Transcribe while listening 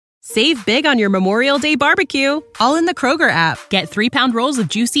Save big on your Memorial Day barbecue, all in the Kroger app. Get 3-pound rolls of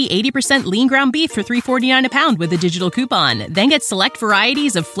juicy 80% lean ground beef for $3.49 a pound with a digital coupon. Then get select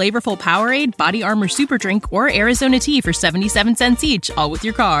varieties of flavorful Powerade, Body Armor Super Drink, or Arizona tea for 77 cents each, all with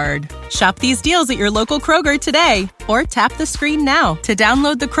your card. Shop these deals at your local Kroger today, or tap the screen now to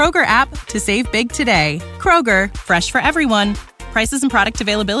download the Kroger app to save big today. Kroger, fresh for everyone. Prices and product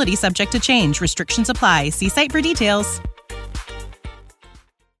availability subject to change. Restrictions apply. See site for details.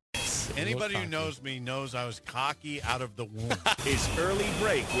 Anybody who knows me knows I was cocky out of the womb. It's Early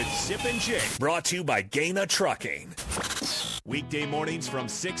Break with Sip and Jake, brought to you by Gaina Trucking. Weekday mornings from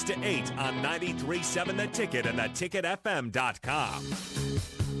 6 to 8 on 93.7 The Ticket and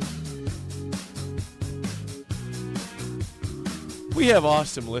theticketfm.com. We have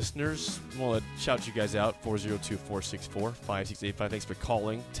awesome listeners. I want to shout you guys out, 402-464-5685. Thanks for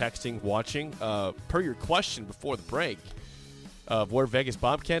calling, texting, watching. Per your question before the break, of where Vegas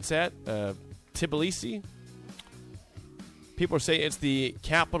Bobcats at, Tbilisi. People are saying it's the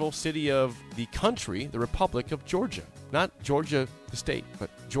capital city of the country, the Republic of Georgia. Not Georgia, the state, but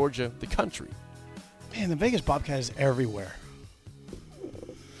Georgia, the country. Man, the Vegas Bobcat is everywhere.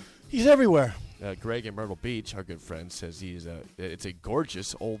 He's everywhere. Greg in Myrtle Beach, our good friend, says it's a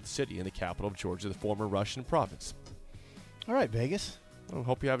gorgeous old city in the capital of Georgia, the former Russian province. All right, Vegas. I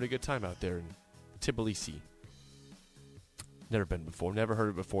hope you're having a good time out there in Tbilisi. Never been before. Never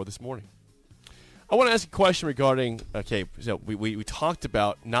heard it before this morning. I want to ask a question regarding, so we talked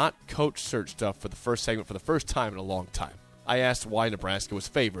about not coach search stuff for the first segment for the first time in a long time. I asked why Nebraska was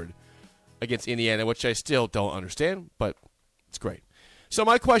favored against Indiana, which I still don't understand, but it's great. So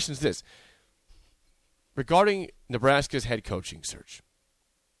my question is this. Regarding Nebraska's head coaching search,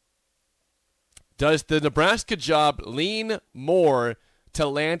 does the Nebraska job lean more to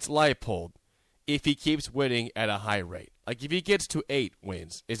Lance Leipold if he keeps winning at a high rate? Like, if he gets to 8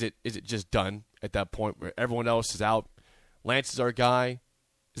 wins, is it just done at that point where everyone else is out? Lance is our guy.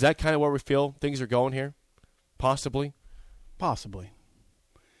 Is that kind of where we feel things are going here? Possibly? Possibly.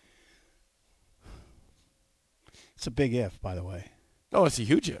 It's a big if, by the way. Oh, it's a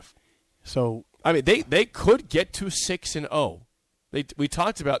huge if. So, I mean, they could get to 6-0. We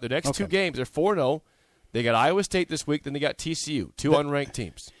talked about the next 2 games. They're 4-0. They got Iowa State this week, then they got TCU, 2 unranked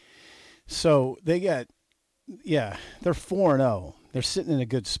teams. So they got, they're 4-0. They're sitting in a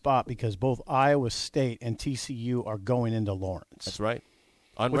good spot because both Iowa State and TCU are going into Lawrence. That's right.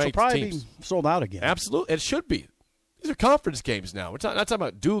 Unranked which will probably teams. be sold out again. Absolutely. It should be. These are conference games now. We're not talking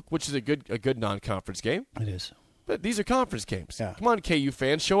about Duke, which is a good non-conference game. It is. But these are conference games. Yeah. Come on, KU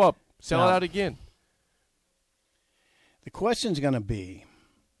fans. Show up. Sell it out again. The question's going to be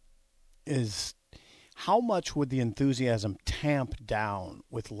is how much would the enthusiasm tamp down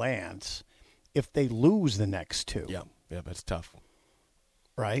with Lance if they lose the next 2? Yeah, that's tough.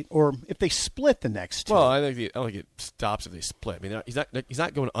 Right? Or if they split the next 2. Well, I don't think it stops if they split. I mean, he's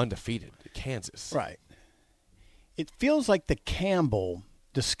not going undefeated at Kansas. Right. It feels like the Campbell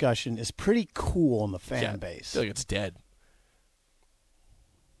discussion is pretty cool in the fan base. I feel like it's dead.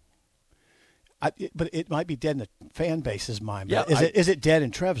 But it might be dead in the fan base's mind. Yeah, Is it dead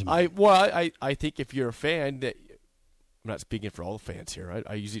in Trev's mind? I think if you're a fan, that I'm not speaking for all the fans here.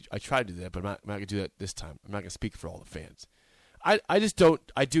 I try to do that, but I'm not going to do that this time. I'm not going to speak for all the fans. I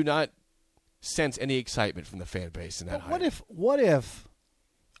do not sense any excitement from the fan base in that. What if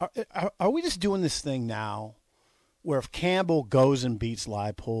are we just doing this thing now where if Campbell goes and beats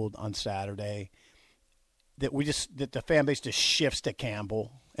Leipold on Saturday, that the fan base just shifts to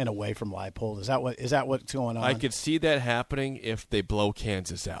Campbell and away from Leipold? Is that what's going on? I could see that happening if they blow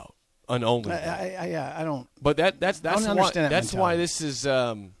Kansas out. I don't. But that's why this is.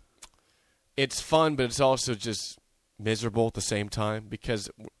 It's fun, but it's also just miserable at the same time because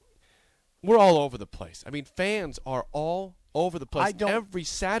we're all over the place. I mean, fans are all over the place. Every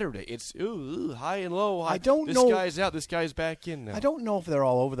Saturday, it's high and low. I don't know. This guy's out. This guy's back in now. I don't know if they're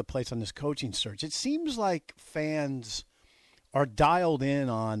all over the place on this coaching search. It seems like fans are dialed in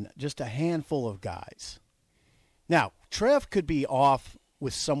on just a handful of guys. Now, Trev could be off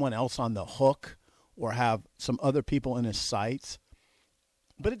with someone else on the hook or have some other people in his sights.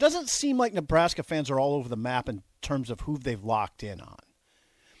 But it doesn't seem like Nebraska fans are all over the map in terms of who they've locked in on.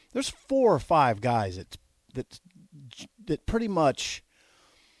 There's 4 or 5 guys that pretty much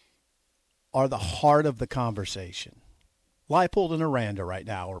are the heart of the conversation. Leipold and Aranda right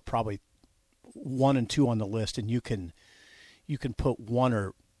now are probably 1 and 2 on the list, and you can put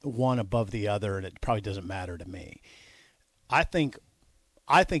one above the other, and it probably doesn't matter to me. I think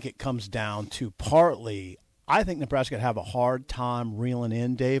it comes down to partly. I think Nebraska would have a hard time reeling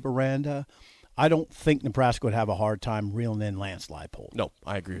in Dave Aranda. I don't think Nebraska would have a hard time reeling in Lance Leipold. No,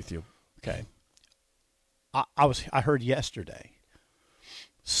 I agree with you. Okay. I heard yesterday,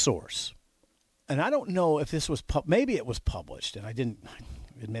 source, and I don't know if this was maybe it was published, and I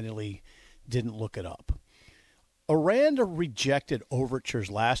admittedly didn't look it up. Aranda rejected overtures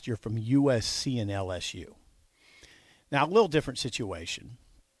last year from USC and LSU. Now, a little different situation.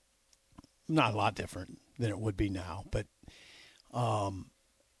 Not a lot different than it would be now, but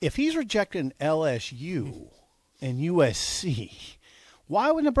if he's rejecting LSU and USC,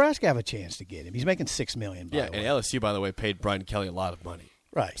 why would Nebraska have a chance to get him? He's making $6 million. Yeah, and LSU, by the way, paid Brian Kelly a lot of money.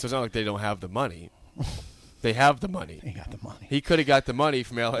 Right. So it's not like they don't have the money. They have the money. They got the money. He could have got the money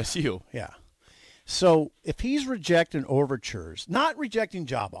from LSU. Yeah. So if he's rejecting overtures, not rejecting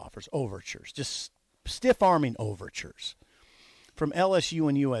job offers, overtures, just stiff-arming overtures from LSU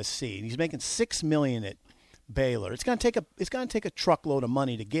and USC, and he's making $6 million at Baylor, it's going to take a truckload of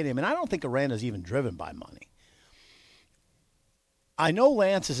money to get him, and I don't think Aranda's even driven by money. I know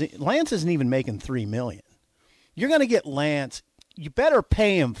Lance isn't even making $3 million. You're going to get Lance. You better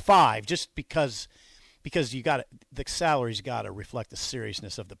pay him $5 million just because the salary's got to reflect the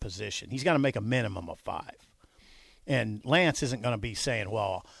seriousness of the position. He's got to make a minimum of $5 million. And Lance isn't going to be saying,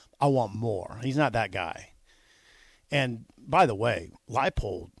 well, I want more. He's not that guy. And by the way,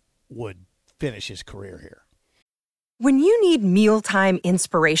 Leipold would finish his career here. When you need mealtime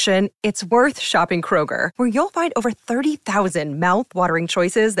inspiration, it's worth shopping Kroger, where you'll find over 30,000 mouth-watering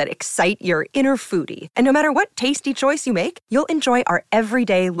choices that excite your inner foodie. And no matter what tasty choice you make, you'll enjoy our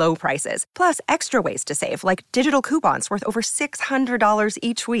everyday low prices, plus extra ways to save, like digital coupons worth over $600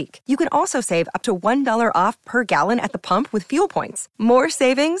 each week. You can also save up to $1 off per gallon at the pump with fuel points. More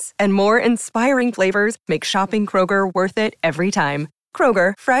savings and more inspiring flavors make shopping Kroger worth it every time.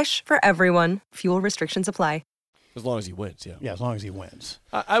 Kroger, fresh for everyone. Fuel restrictions apply. As long as he wins, yeah. Yeah, as long as he wins.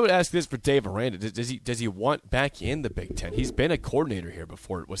 I would ask this for Dave Aranda. Does he want back in the Big Ten? He's been a coordinator here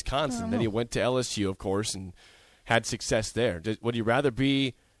before at Wisconsin. Then he went to LSU, of course, and had success there. Would he rather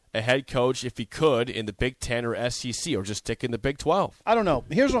be a head coach, if he could, in the Big Ten or SEC, or just stick in the Big 12? I don't know.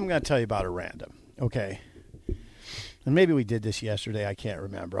 Here's what I'm going to tell you about Aranda, okay? And maybe we did this yesterday. I can't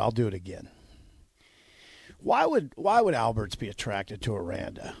remember. I'll do it again. Why would Alberts be attracted to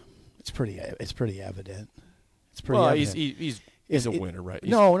Aranda? It's pretty evident. It's pretty evident. He's a winner, right?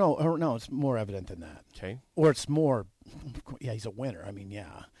 No, it's more evident than that. Okay. Or it's more, yeah, he's a winner. I mean,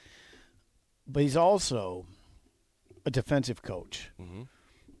 yeah. But he's also a defensive coach. Mm-hmm.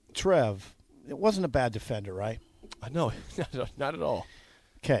 Trev, it wasn't a bad defender, right? No, not at all.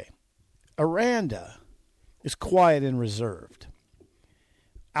 Okay. Aranda is quiet and reserved.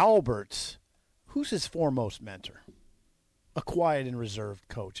 Alberts, who's his foremost mentor? A quiet and reserved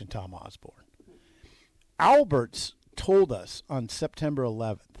coach in Tom Osborne. Alberts told us on September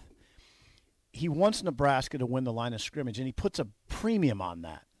 11th he wants Nebraska to win the line of scrimmage, and he puts a premium on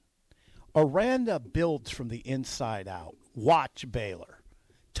that. Aranda builds from the inside out. Watch Baylor.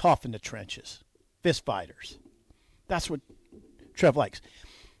 Tough in the trenches. Fist fighters. That's what Trev likes.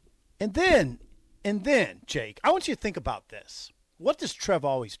 And then, Jake, I want you to think about this. What does Trev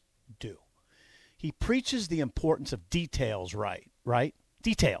always do? He preaches the importance of details, right?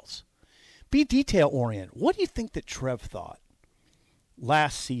 Details. Be detail-oriented. What do you think that Trev thought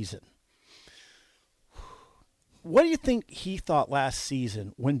last season? What do you think he thought last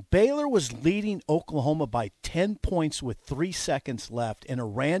season when Baylor was leading Oklahoma by 10 points with 3 seconds left and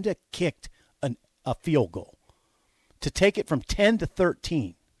Aranda kicked a field goal to take it from 10 to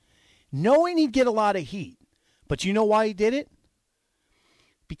 13, knowing he'd get a lot of heat? But you know why he did it?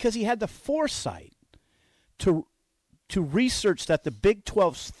 Because he had the foresight to research that the Big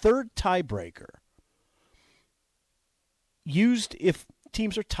 12's third tiebreaker used if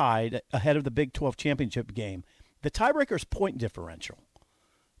teams are tied ahead of the Big 12 championship game. The tiebreaker is point differential.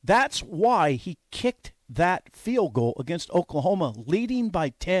 That's why he kicked that field goal against Oklahoma, leading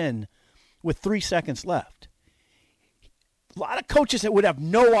by 10 with 3 seconds left. A lot of coaches that would have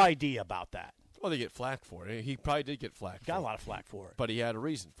no idea about that. Well, they get flack for it. He probably did get flack for it. Got a lot of flack for it. But he had a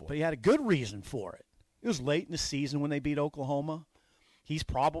reason for it. But he had a good reason for it. It was late in the season when they beat Oklahoma.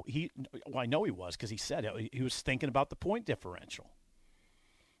 I know he was because he said it. He was thinking about the point differential.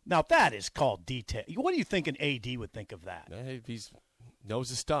 Now, that is called detail. What do you think an AD would think of that? He knows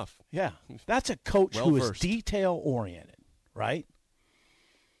his stuff. Yeah. That's a coach who is detail-oriented, right?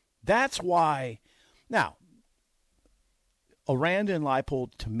 That's why. Now, Aranda and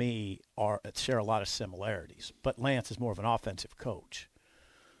Leipold, to me, share a lot of similarities. But Lance is more of an offensive coach.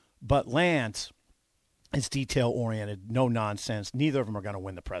 But Lance is detail-oriented, no nonsense. Neither of them are going to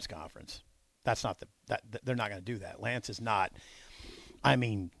win the press conference. They're not going to do that. Lance is not. I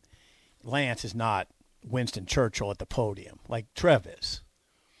mean, Lance is not Winston Churchill at the podium like Trev is.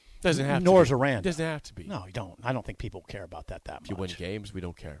 Doesn't have Nor to is be. Aranda. Doesn't have to be. No, you don't. I don't think people care about that much. If you win games, we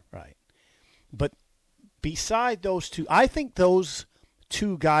don't care. Right. But beside those two, I think those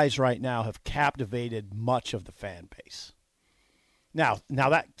two guys right now have captivated much of the fan base. Now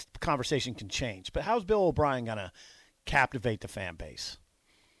that conversation can change, but how's Bill O'Brien going to captivate the fan base?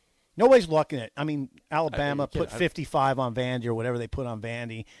 Nobody's looking at. I mean, Alabama put 55 on Vandy or whatever they put on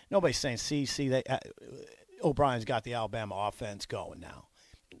Vandy. Nobody's saying, see, O'Brien's got the Alabama offense going now.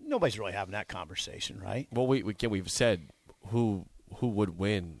 Nobody's really having that conversation, right? Well, we've said who would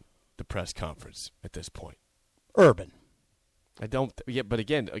win the press conference at this point. Urban. I don't. Yeah, but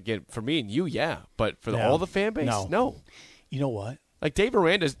again, for me and you, yeah. But for all the fan base, no. You know what? Like Dave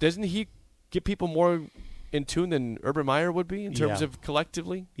Aranda, doesn't he get people more in tune than Urban Meyer would be in terms of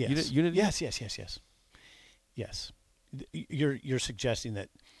collectively unity? Yes. You're suggesting that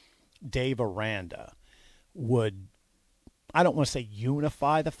Dave Aranda would, I don't want to say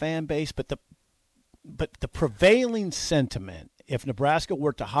unify the fan base, but the prevailing sentiment, if Nebraska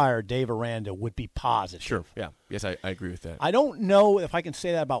were to hire Dave Aranda, would be positive. Sure. Yeah. Yes, I agree with that. I don't know if I can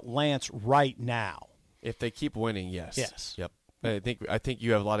say that about Lance right now. If they keep winning, yes. Yes. Yep. I think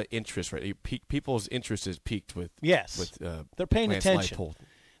you have a lot of interest, right? People's interest is peaked with they're paying Lance attention. Leipold.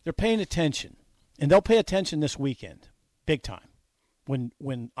 They're paying attention, and they'll pay attention this weekend, big time,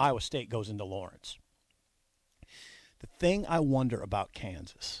 when Iowa State goes into Lawrence. The thing I wonder about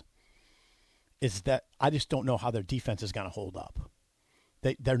Kansas is that I just don't know how their defense is going to hold up.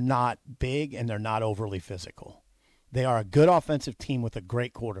 They're not big and they're not overly physical. They are a good offensive team with a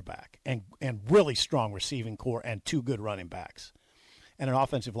great quarterback and really strong receiving core and two good running backs and an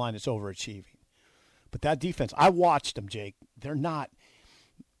offensive line that's overachieving. But that defense, I watched them, Jake. They're not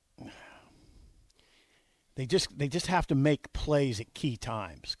 – they just have to make plays at key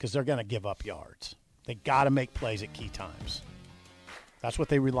times because they're going to give up yards. They got to make plays at key times. That's what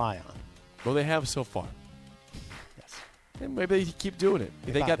they rely on. Well, they have so far. Yes. And maybe they keep doing it.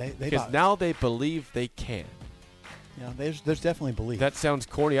 Because now they believe they can. Yeah, there's definitely belief. That sounds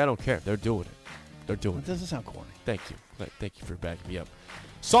corny. I don't care. They're doing it. It doesn't sound corny. Thank you. Thank you for backing me up.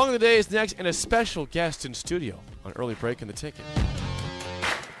 Song of the day is next, and a special guest in studio on Early Break in the Ticket.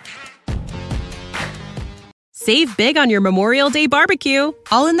 Save big on your Memorial Day barbecue,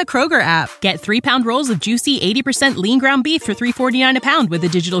 all in the Kroger app. Get 3-pound rolls of juicy 80% lean ground beef for $3.49 a pound with a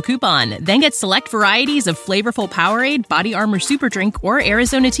digital coupon. Then get select varieties of flavorful Powerade, Body Armor Super Drink, or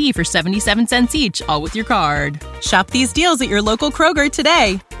Arizona tea for 77 cents each, all with your card. Shop these deals at your local Kroger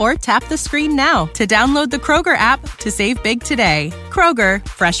today, or tap the screen now to download the Kroger app to save big today. Kroger,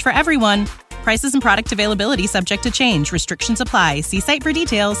 fresh for everyone. Prices and product availability subject to change. Restrictions apply. See site for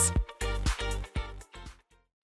details.